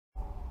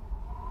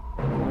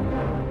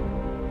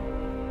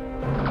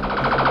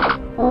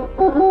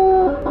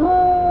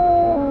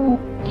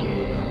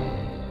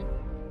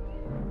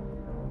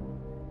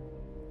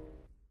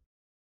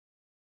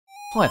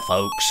Hi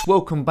folks,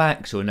 welcome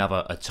back to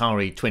another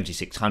Atari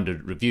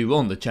 2600 review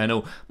on the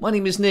channel. My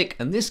name is Nick,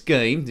 and this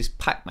game, this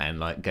Pac-Man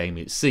like game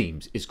it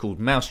seems, is called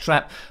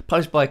Mousetrap,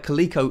 published by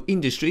Coleco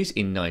Industries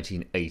in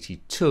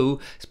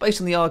 1982. It's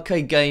based on the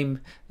arcade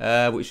game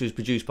which was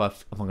produced by,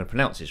 if I'm going to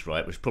pronounce this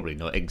right, which is probably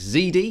not,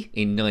 Exidy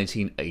in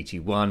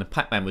 1981.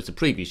 Pac-Man was the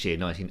previous year,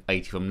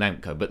 1980, from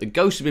NAMCO, but the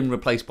ghosts have been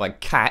replaced by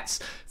cats.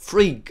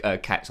 3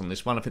 cats on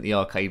this one. I think the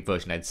arcade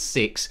version had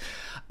 6.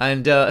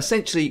 And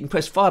essentially, you can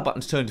press fire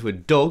buttons to turn into a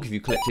dog if you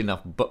collect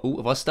enough. Oh,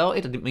 have I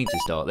started? I didn't mean to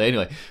start there.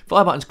 Anyway,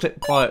 fire buttons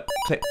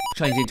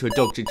change into a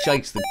dog to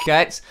chase the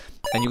cats.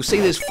 And you'll see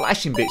there's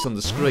flashing bits on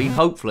the screen.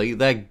 Hopefully,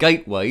 they're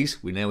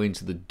gateways. We're now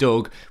into the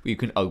dog, where you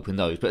can open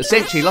those. But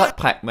essentially, like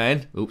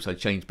Pac-Man, oops, I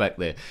changed back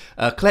there.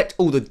 Collect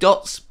all the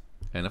dots.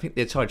 And I think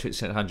the Atari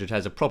 2600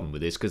 has a problem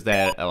with this because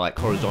they're like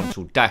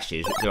horizontal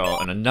dashes, which there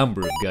are in a number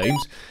of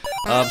games.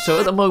 So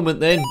at the moment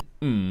then,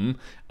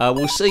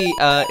 we'll see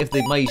if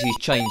the mazes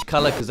change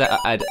colour, because that'll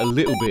add a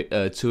little bit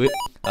to it.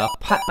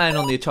 Pac-Man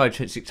on the Atari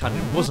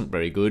 2600 wasn't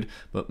very good,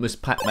 but Miss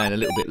Pac-Man a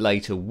little bit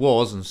later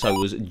was, and so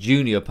was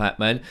Junior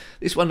Pac-Man.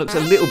 This one looks a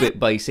little bit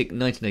basic,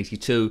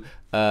 1982,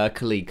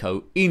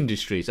 Coleco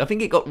Industries. I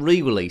think it got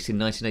re-released in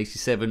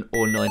 1987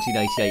 or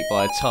 1988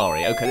 by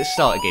Atari. Okay, let's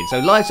start again. So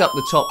light up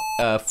the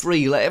top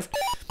 3 left.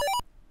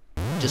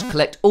 Just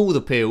collect all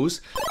the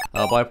pills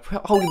by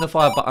holding the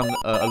fire button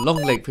a long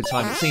length of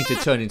time. It seems to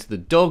turn into the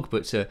dog,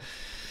 but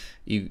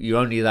you're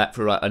only that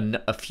for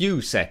a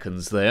few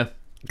seconds there.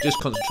 Just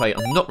concentrate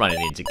on not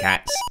running into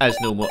cats as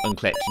normal and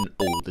collecting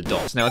all the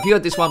dots. Now, if you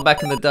had this one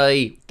back in the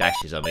day,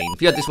 dashes I mean,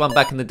 if you had this one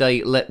back in the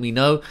day, let me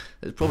know.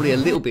 There's probably a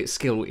little bit of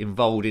skill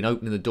involved in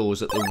opening the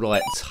doors at the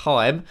right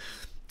time.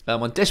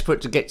 I'm desperate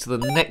to get to the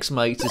next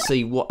maze to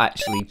see what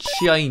actually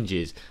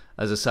changes.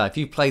 As I say, if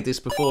you've played this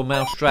before,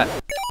 Mousetrap,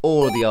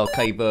 or the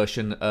arcade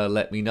version,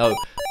 let me know.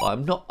 But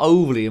I'm not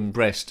overly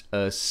impressed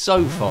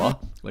so far.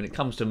 When it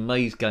comes to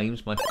maze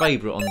games, my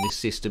favourite on this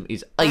system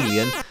is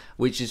Alien,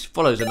 which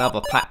follows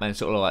another Pac-Man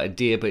sort of like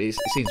idea, but it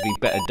seems to be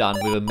better done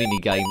with a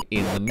mini-game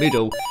in the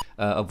middle,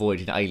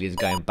 avoiding aliens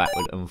going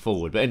backward and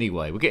forward. But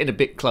anyway, we're getting a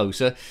bit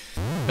closer.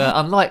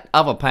 Unlike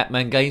other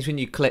Pac-Man games, when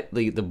you collect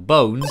the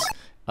bones,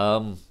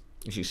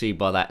 as you see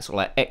by that sort of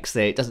like X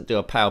there, it doesn't do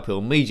a power pill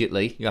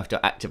immediately. You have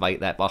to activate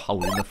that by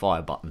holding the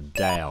fire button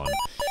down.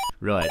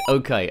 Right,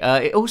 okay.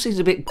 It all seems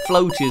a bit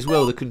floaty as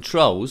well, the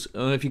controls.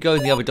 If you go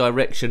in the other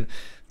direction,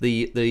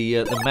 the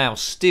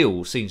mouse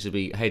still seems to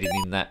be heading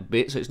in that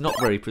bit, so it's not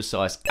very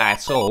precise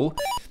at all.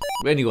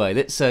 But anyway,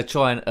 let's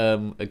try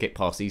and get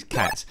past these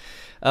cats.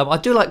 I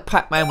do like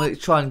Pac-Man when they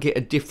try and get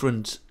a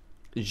different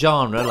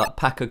genre, like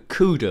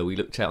Pac-Akuda we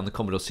looked at on the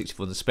Commodore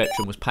 64 on the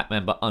Spectrum, was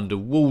Pac-Man but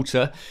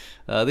underwater.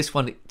 This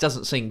one, it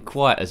doesn't seem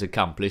quite as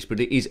accomplished, but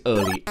it is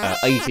early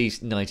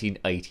 80s,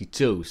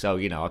 1982, so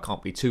you know, I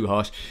can't be too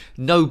harsh.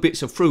 No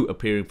bits of fruit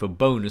appearing for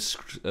bonus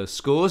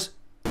scores.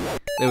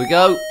 There we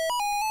go.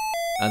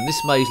 And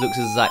this maze looks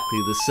exactly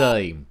the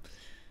same.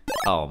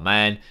 Oh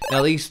man.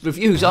 Now these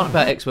reviews aren't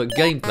about expert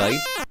gameplay.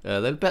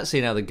 They're about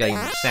seeing how the game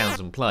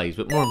sounds and plays,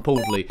 but more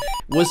importantly,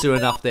 was there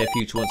enough there for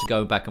you to want to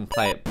go back and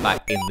play it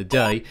back in the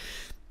day?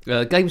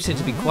 Games tend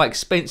to be quite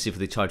expensive for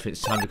the Atari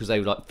 2600 because they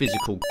were like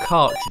physical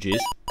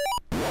cartridges.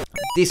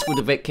 This would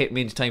have kept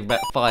me entertained for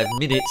about 5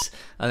 minutes,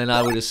 and then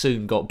I would have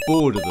soon got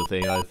bored of the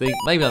thing, I think.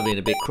 Maybe I'm being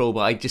a bit cruel,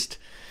 but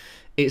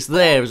it's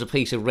there as a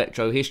piece of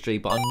retro history,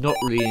 but I'm not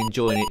really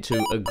enjoying it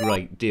to a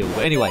great deal.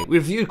 But anyway, we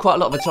reviewed quite a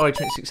lot of Atari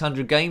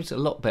 2600 games, a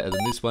lot better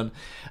than this one,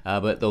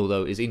 but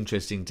although it's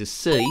interesting to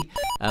see,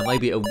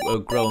 maybe it'll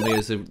grow on me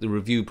as the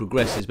review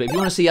progresses. But if you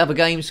want to see other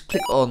games,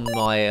 click on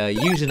my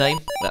username,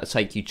 that'll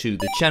take you to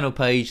the channel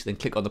page, then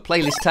click on the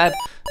playlist tab,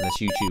 unless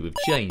YouTube have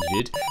changed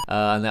it,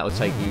 and that will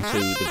take you to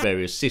the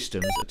various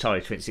systems. Atari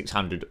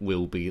 2600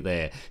 will be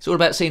there. It's all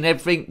about seeing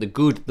everything, the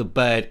good, the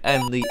bad,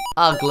 and the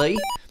ugly.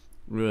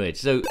 Right,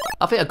 so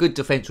I think a good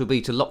defence would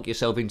be to lock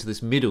yourself into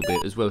this middle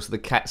bit as well, so the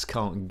cats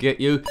can't get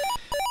you.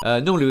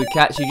 Normally with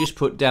cats, you just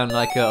put down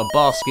like a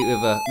basket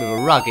with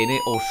a rug in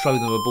it, or throw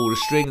them a ball of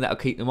string. That'll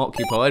keep them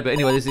occupied. But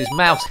anyway, there's this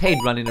mouse head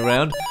running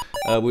around,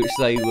 which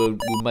they will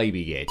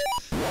maybe get.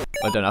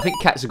 I don't know. I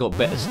think cats have got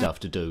better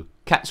stuff to do.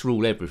 Cats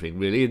rule everything,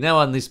 really. And now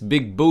I'm this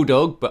big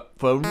bulldog, but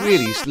for a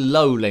really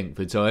slow length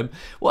of time.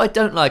 What I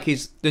don't like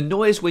is the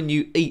noise when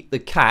you eat the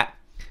cat.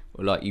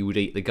 Like you would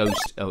eat the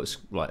ghost. Oh, it's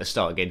right. Let's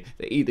start again.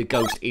 Eat the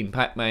ghost in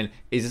Pac-Man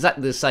is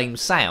exactly the same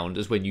sound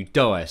as when you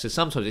die. So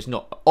sometimes it's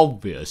not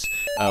obvious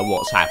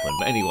what's happened.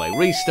 But anyway,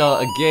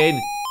 restart again.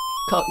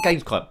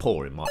 Game's quite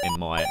poor in my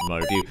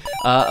review.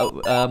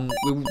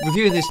 We're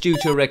reviewing this due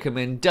to a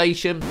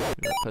recommendation.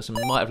 That person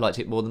might have liked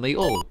it more than me,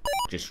 or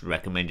just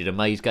recommended a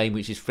maze game,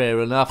 which is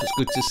fair enough. It's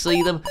good to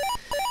see them.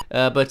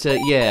 But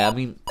yeah, I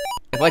mean,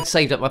 if I'd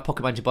saved up my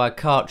pocket money to buy a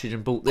cartridge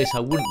and bought this,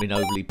 I wouldn't have been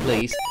overly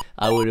pleased.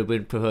 I would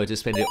have preferred to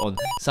spend it on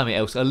something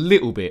else a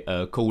little bit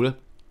cooler.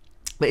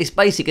 But it's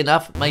basic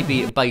enough,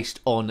 maybe based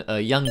on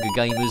younger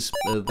gamers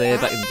there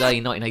back in the day.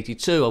 In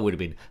 1982, I would have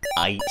been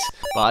 8,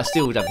 but I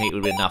still don't think it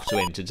would have been enough to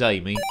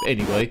entertain me. But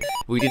anyway,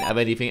 if we didn't have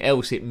anything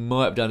else, it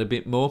might have done a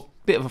bit more.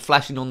 Bit of a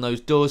flashing on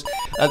those doors.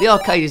 The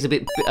arcade is a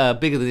bit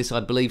bigger than this, I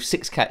believe.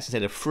 6 cats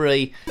instead of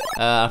 3.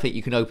 I think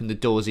you can open the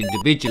doors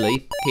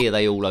individually. Here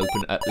they all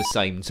open at the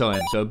same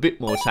time, so a bit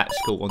more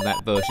tactical on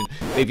that version.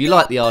 But if you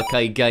like the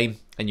arcade game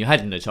and you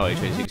had an Atari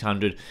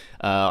 2600,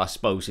 I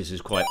suppose this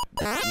is quite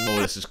more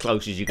or less as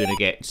close as you're going to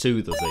get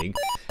to the thing.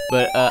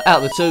 But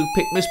out of the two,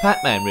 pick Ms.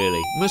 Pacman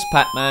really. Ms.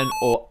 Pacman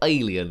or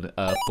Alien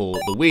for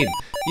the win.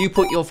 You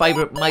put your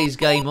favourite maze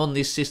game on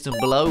this system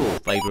below, or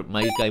favourite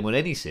maze game on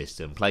any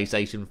system.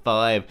 PlayStation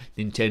 5,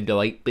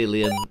 Nintendo 8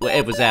 billion,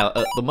 whatever's out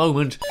at the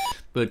moment.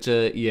 But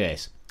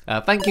yes.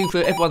 Thank you for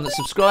everyone that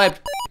subscribed.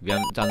 If you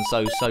haven't done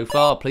so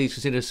far, please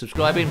consider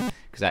subscribing,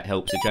 because that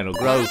helps the channel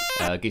grow,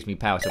 gives me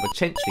power to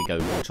potentially go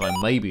full time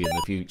maybe in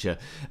the future,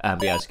 and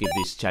be able to give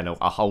this channel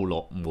a whole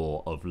lot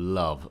more of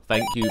love.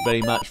 Thank you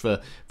very much for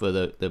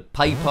the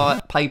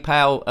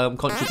PayPal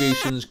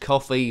contributions,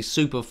 coffee,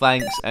 super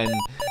thanks, and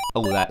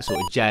all that sort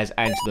of jazz,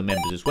 and to the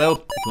members as well.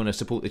 If you want to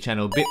support the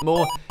channel a bit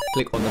more,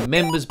 click on the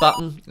members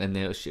button, and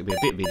there should be a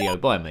bit video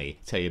by me,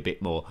 tell you a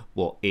bit more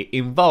what it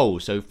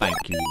involves. So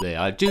thank you there.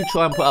 I do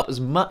try and put up as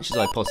much as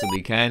I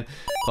possibly can.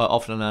 Quite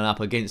often I'm up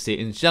against it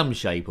in some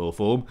shape or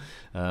form.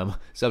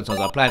 Sometimes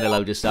I plan a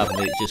load of stuff and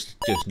it's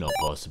just not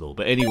possible.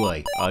 But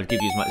anyway, I'll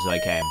give you as much as I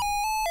can.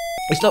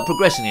 It's not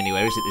progressing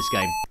anywhere, is it,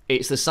 this game?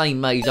 It's the same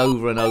maze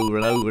over and over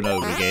and over and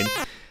over again.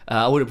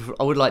 I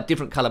would like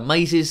different colour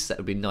mazes. That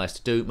would be nice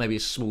to do. Maybe a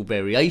small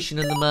variation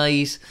in the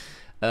maze.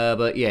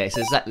 But yeah, it's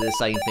exactly the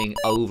same thing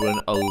over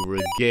and over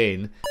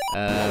again.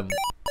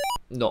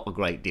 Not a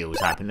great deal is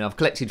happening. I've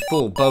collected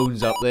 4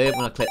 bones up there.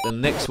 When I collect the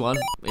next one,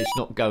 it's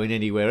not going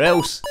anywhere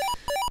else.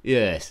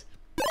 Yes,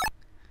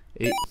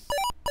 it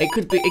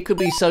could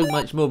be so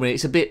much more.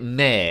 It's a bit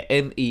meh,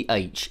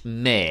 M-E-H,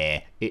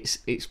 meh.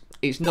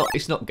 It's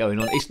not going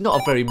on. It's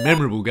not a very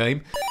memorable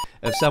game.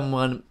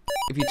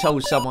 If you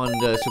told someone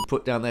to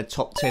put down their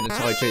top 10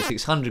 Atari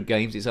 2600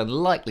 games, it's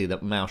unlikely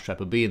that Mousetrap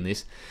would be in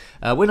this.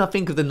 When I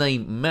think of the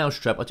name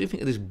Mousetrap, I do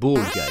think of this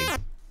board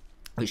game,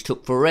 which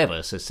took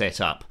forever to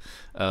set up.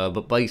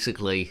 But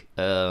basically,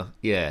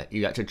 yeah,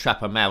 you had to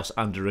trap a mouse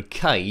under a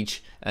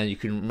cage, and you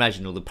can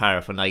imagine all the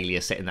paraphernalia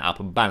setting that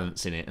up and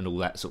balancing it and all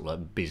that sort of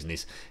like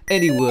business.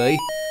 Anyway,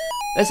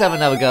 let's have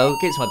another go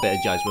against my better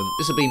judgment.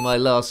 This will be my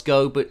last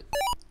go, but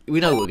we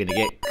know what we're going to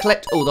get.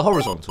 Collect all the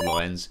horizontal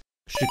lines.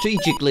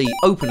 Strategically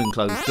open and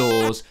close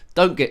doors.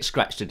 Don't get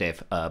scratched to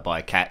death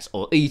by cats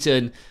or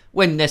eaten.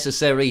 When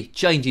necessary,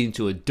 change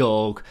into a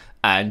dog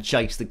and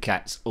chase the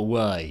cats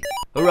away.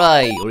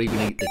 Hooray! Or even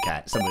eat the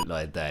cat, something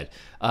like that.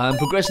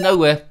 Progress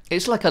nowhere.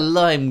 It's like a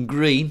lime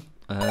green.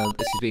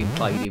 This is being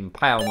played in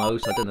PAL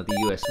mode, so I don't know if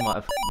the US might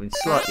have been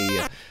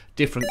slightly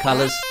different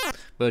colours.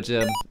 But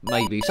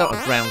maybe.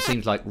 Sometimes brown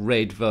seems like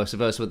red, vice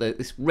versa. But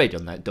it's red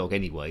on that dog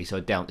anyway, so I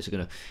doubt it's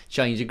going to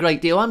change a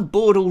great deal. I'm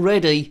bored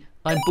already.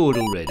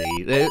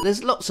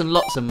 There's lots and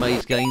lots of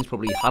maze games,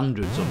 probably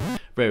hundreds on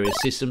various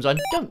systems. I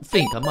don't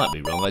think, I might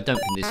be wrong, I don't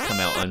think this come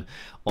out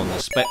on the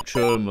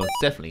Spectrum, or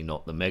definitely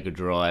not the Mega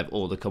Drive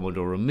or the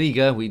Commodore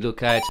Amiga we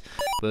look at.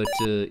 But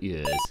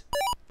yes.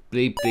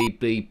 Beep, beep,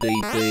 beep,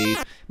 beep, beep.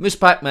 Ms.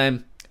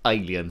 Pacman,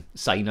 Alien.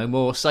 Say no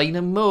more, say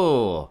no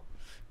more.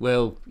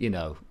 Well, you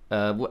know,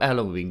 how long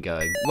have we been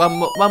going? One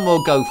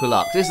more go for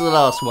luck. This is the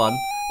last one.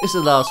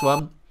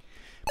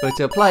 But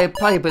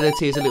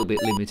playability is a little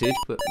bit limited,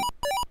 but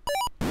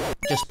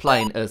just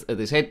playing at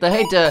this head. The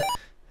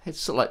head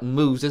sort of like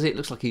moves, does it?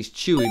 Looks like he's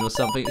chewing or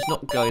something. It's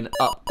not going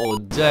up or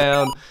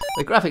down.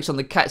 The graphics on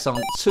the cats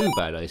aren't too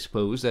bad, I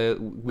suppose. They're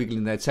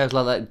wiggling their tails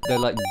like that. They're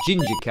like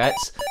ginger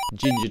cats.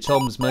 Ginger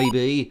Toms,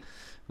 maybe.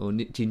 Or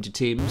Ginger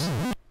Tims.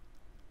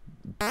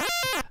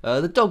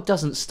 The dog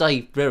doesn't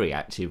stay very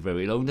active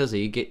very long, does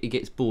he? He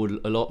gets bored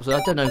a lot. So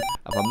I don't know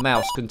if a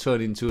mouse can turn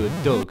into a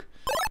dog.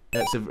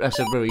 That's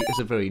a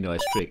very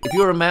nice trick. If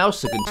you're a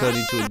mouse that can turn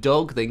into a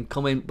dog, then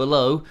comment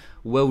below.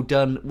 Well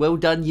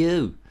done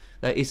you.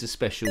 That is a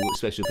special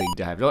thing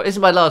to have. Right, this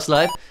is my last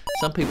live.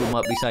 Some people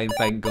might be saying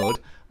thank God.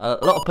 A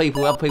lot of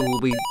people, other people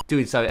will be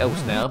doing something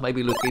else now.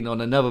 Maybe looking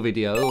on another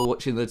video or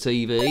watching the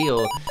TV,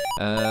 or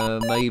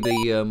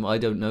maybe I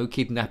don't know,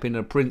 kidnapping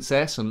a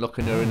princess and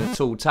locking her in a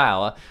tall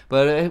tower.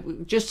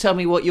 But just tell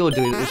me what you're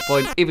doing at this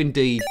point, if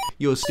indeed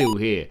you're still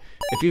here.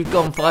 If you've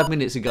gone 5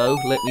 minutes ago,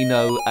 let me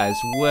know as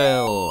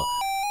well.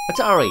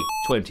 Atari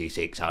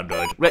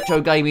 2600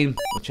 retro gaming.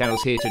 My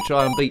channel's here to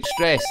try and beat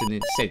stress, and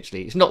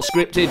essentially it's not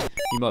scripted.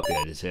 You might be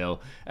able to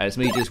tell. And it's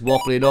me just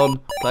waffling on,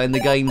 playing the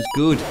games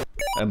good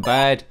and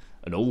bad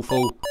and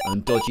awful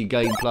and dodgy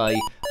gameplay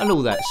and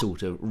all that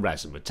sort of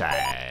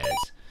razzmatazz.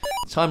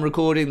 Time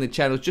recording, the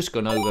channel's just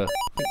gone over, I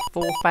think,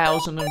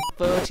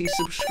 4,030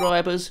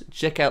 subscribers.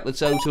 Check out the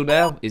total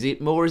now. Is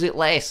it more? Is it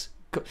less?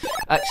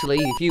 Actually,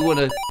 if you want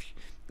to.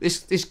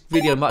 This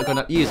video might have gone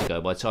up years ago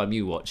by the time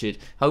you watch it.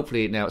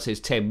 Hopefully now it says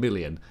 10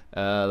 million.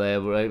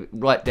 There,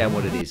 write down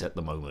what it is at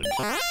the moment.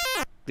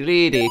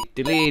 Deleted.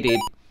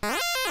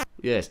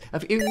 Yes.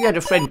 If you had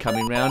a friend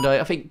coming round,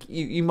 I think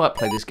you might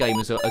play this game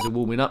as a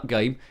warming up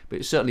game, but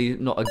it's certainly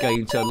not a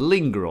game to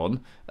linger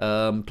on.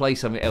 Play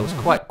something else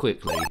quite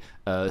quickly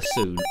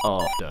soon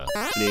after.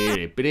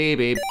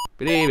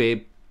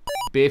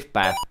 Biff,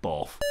 baff,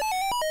 boff.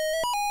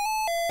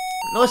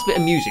 Nice bit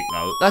of music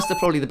though. That's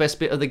probably the best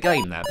bit of the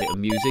game, that bit of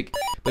music.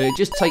 But it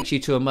just takes you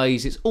to a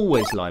maze. It's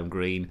always lime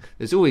green.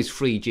 There's always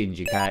 3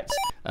 ginger cats.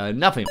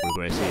 Nothing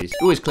progresses.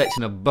 You're always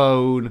collecting a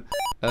bone.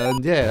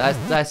 And yeah,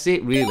 that's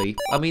it really.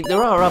 I mean,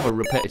 there are other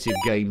repetitive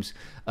games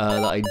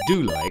that I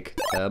do like.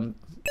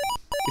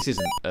 This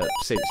isn't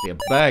essentially a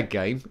bad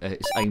game.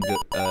 It's aimed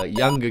at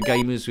younger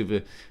gamers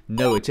with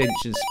no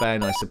attention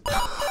span, I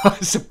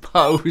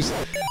suppose.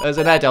 As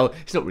an adult,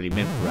 it's not really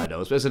meant for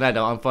adults, but as an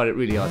adult, I find it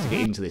really hard to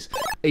get into this,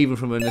 even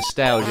from a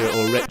nostalgia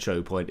or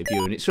retro point of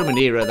view. And it's from an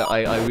era that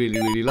I really,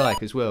 really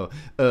like as well.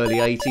 Early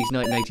 80s,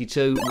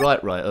 1982, right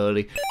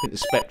early. I think the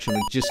Spectrum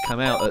had just come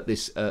out at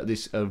this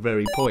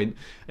very point,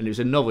 and it was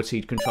a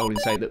novelty controlling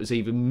something that was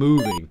even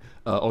moving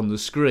on the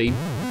screen.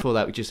 Before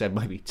that, we just had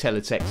maybe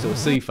teletext or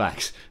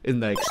CFAX.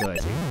 Isn't that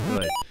exciting?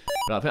 Right,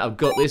 I think I've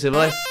got this, have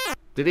I?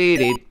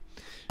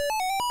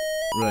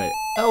 Right.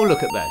 Oh,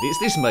 look at that. It's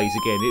this maze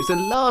again. It's the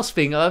last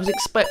thing I was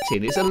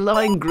expecting. It's a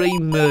lime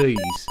green maze.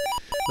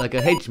 Like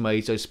a hedge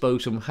maze, I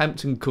suppose, from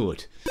Hampton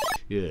Court.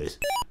 Yes.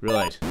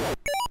 Right.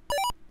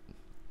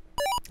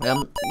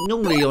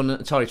 Normally on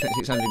Atari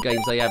 2600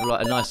 games they have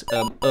like a nice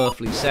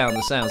earthly sound.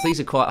 The sounds. These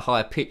are quite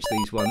high pitched,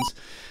 these ones.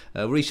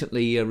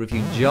 Recently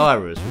reviewed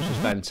Gyros, which was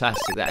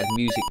fantastic. That had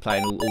music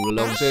playing all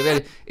along. So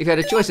if you had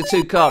a choice of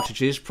 2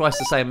 cartridges, priced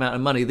the same amount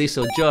of money, this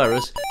or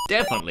Gyros,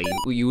 definitely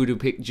you would have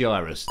picked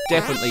Gyros.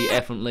 Definitely,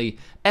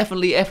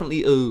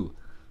 ooh.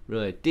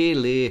 Right,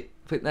 dearly. I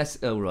think that's...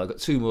 Oh, right, I've got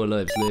 2 more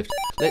lives left.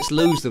 Let's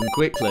lose them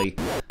quickly.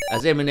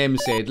 As Eminem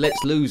said,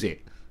 let's lose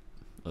it.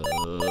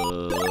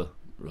 Oh,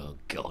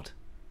 God.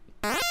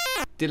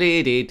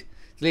 Deleted.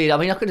 I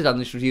mean, I could have done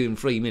this review in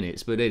 3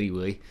 minutes, but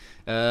anyway.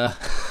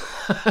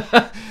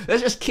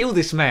 Let's just kill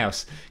this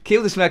mouse.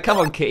 Kill this mouse. Come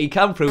on, kitty.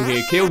 Come through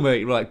here. Kill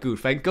me. Right, good.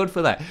 Thank God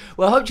for that.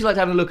 Well, I hope you liked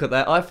having a look at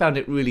that. I found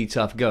it really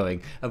tough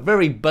going. A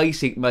very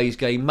basic maze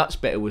game.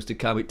 Much better was to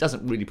come. It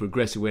doesn't really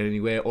progress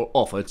anywhere or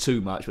offer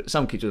too much, but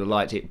some kids would have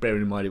liked it,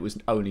 bearing in mind it was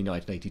only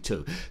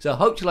 1982. So I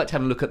hope you liked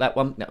having a look at that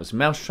one. That was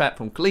Mousetrap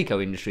from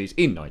Coleco Industries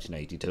in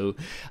 1982. If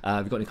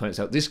you've got any comments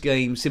about this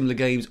game, similar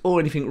games, or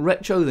anything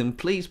retro, then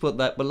please put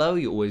that below.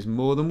 You're always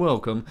more than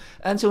welcome.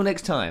 Until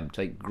next time,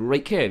 take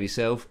great care of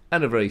yourself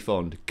and a very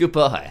fond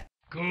goodbye.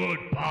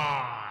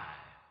 Goodbye.